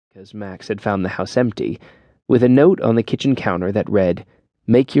as Max had found the house empty, with a note on the kitchen counter that read,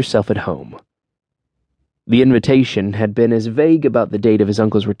 "Make yourself at home." The invitation had been as vague about the date of his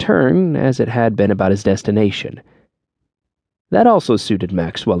uncle's return as it had been about his destination. That also suited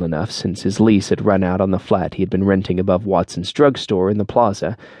Max well enough, since his lease had run out on the flat he had been renting above Watson's drugstore in the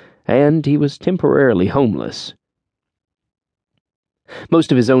plaza, and he was temporarily homeless.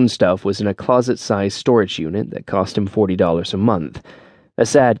 Most of his own stuff was in a closet-sized storage unit that cost him $40 a month, a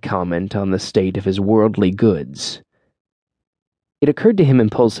sad comment on the state of his worldly goods. It occurred to him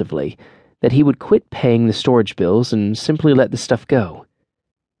impulsively that he would quit paying the storage bills and simply let the stuff go.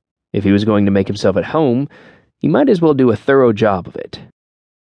 If he was going to make himself at home, he might as well do a thorough job of it.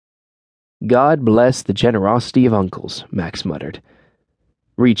 God bless the generosity of uncles, Max muttered,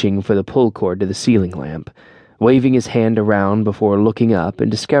 reaching for the pull cord to the ceiling lamp, waving his hand around before looking up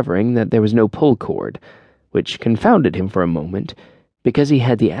and discovering that there was no pull cord, which confounded him for a moment, because he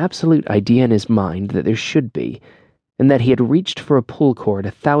had the absolute idea in his mind that there should be, and that he had reached for a pull cord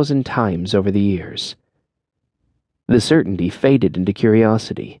 1,000 times over the years. The certainty faded into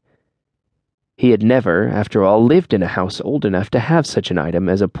curiosity. He had never, after all, lived in a house old enough to have such an item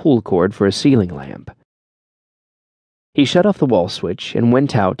as a pull cord for a ceiling lamp. He shut off the wall switch and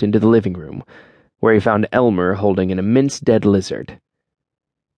went out into the living room, where he found Elmer holding an immense dead lizard.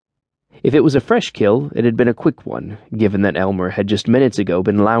 If it was a fresh kill, it had been a quick one, given that Elmer had just minutes ago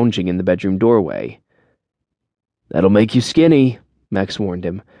been lounging in the bedroom doorway. "That'll make you skinny," Max warned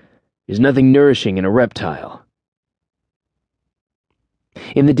him. "There's nothing nourishing in a reptile."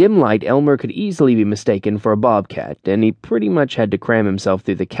 In the dim light, Elmer could easily be mistaken for a bobcat, and he pretty much had to cram himself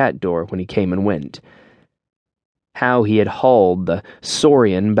through the cat door when he came and went. How he had hauled the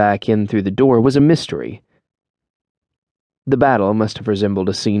saurian back in through the door was a mystery. The battle must have resembled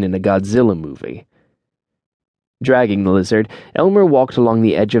a scene in a Godzilla movie. Dragging the lizard, Elmer walked along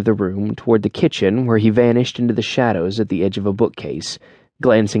the edge of the room toward the kitchen, where he vanished into the shadows at the edge of a bookcase,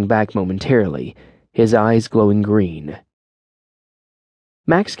 glancing back momentarily, his eyes glowing green.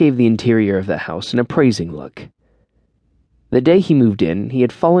 Max gave the interior of the house an appraising look. The day he moved in, he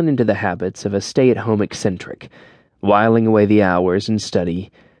had fallen into the habits of a stay-at-home eccentric, whiling away the hours in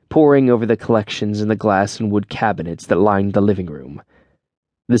study, poring over the collections in the glass and wood cabinets that lined the living room,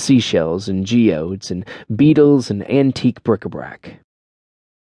 the seashells and geodes and beetles and antique bric-a-brac.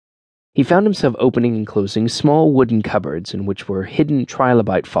 He found himself opening and closing small wooden cupboards in which were hidden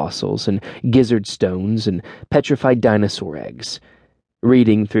trilobite fossils and gizzard stones and petrified dinosaur eggs,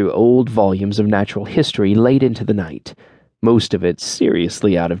 reading through old volumes of natural history late into the night, most of it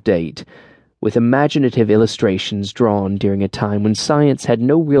seriously out of date, with imaginative illustrations drawn during a time when science had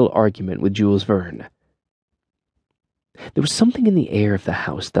no real argument with Jules Verne. There was something in the air of the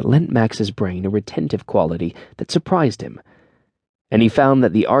house that lent Max's brain a retentive quality that surprised him, and he found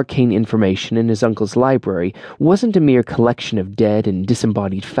that the arcane information in his uncle's library wasn't a mere collection of dead and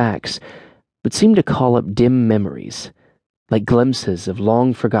disembodied facts, but seemed to call up dim memories, like glimpses of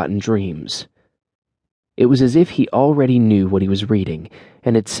long-forgotten dreams. It was as if he already knew what he was reading,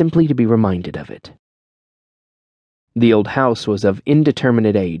 and had simply to be reminded of it. The old house was of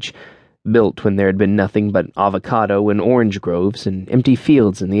indeterminate age, built when there had been nothing but avocado and orange groves and empty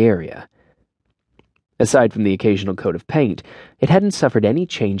fields in the area. Aside from the occasional coat of paint, it hadn't suffered any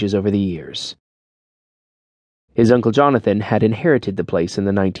changes over the years. His Uncle Jonathan had inherited the place in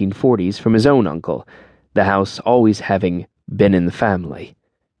the 1940s from his own uncle, the house always having been in the family.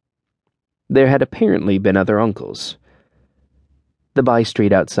 There had apparently been other uncles. The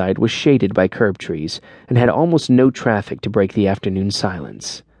by-street outside was shaded by curb trees and had almost no traffic to break the afternoon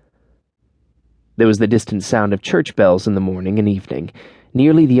silence. There was the distant sound of church bells in the morning and evening,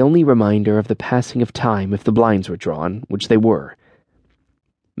 nearly the only reminder of the passing of time if the blinds were drawn, which they were.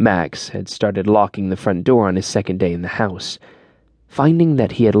 Max had started locking the front door on his second day in the house, finding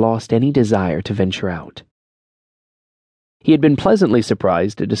that he had lost any desire to venture out. He had been pleasantly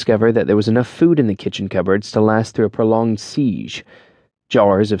surprised to discover that there was enough food in the kitchen cupboards to last through a prolonged siege.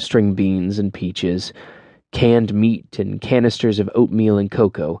 Jars of string beans and peaches, canned meat and canisters of oatmeal and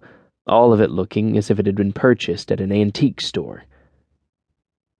cocoa, all of it looking as if it had been purchased at an antique store.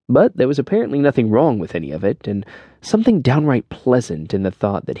 But there was apparently nothing wrong with any of it, and something downright pleasant in the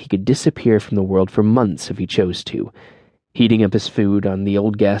thought that he could disappear from the world for months if he chose to, heating up his food on the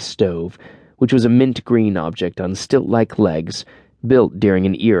old gas stove, which was a mint-green object on stilt-like legs, built during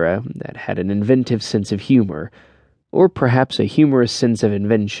an era that had an inventive sense of humor, or perhaps a humorous sense of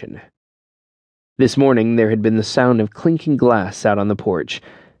invention. This morning there had been the sound of clinking glass out on the porch,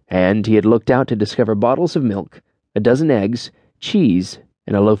 and he had looked out to discover bottles of milk, a dozen eggs, cheese,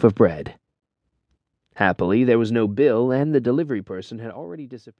 and a loaf of bread. Happily, there was no bill, and the delivery person had already disappeared.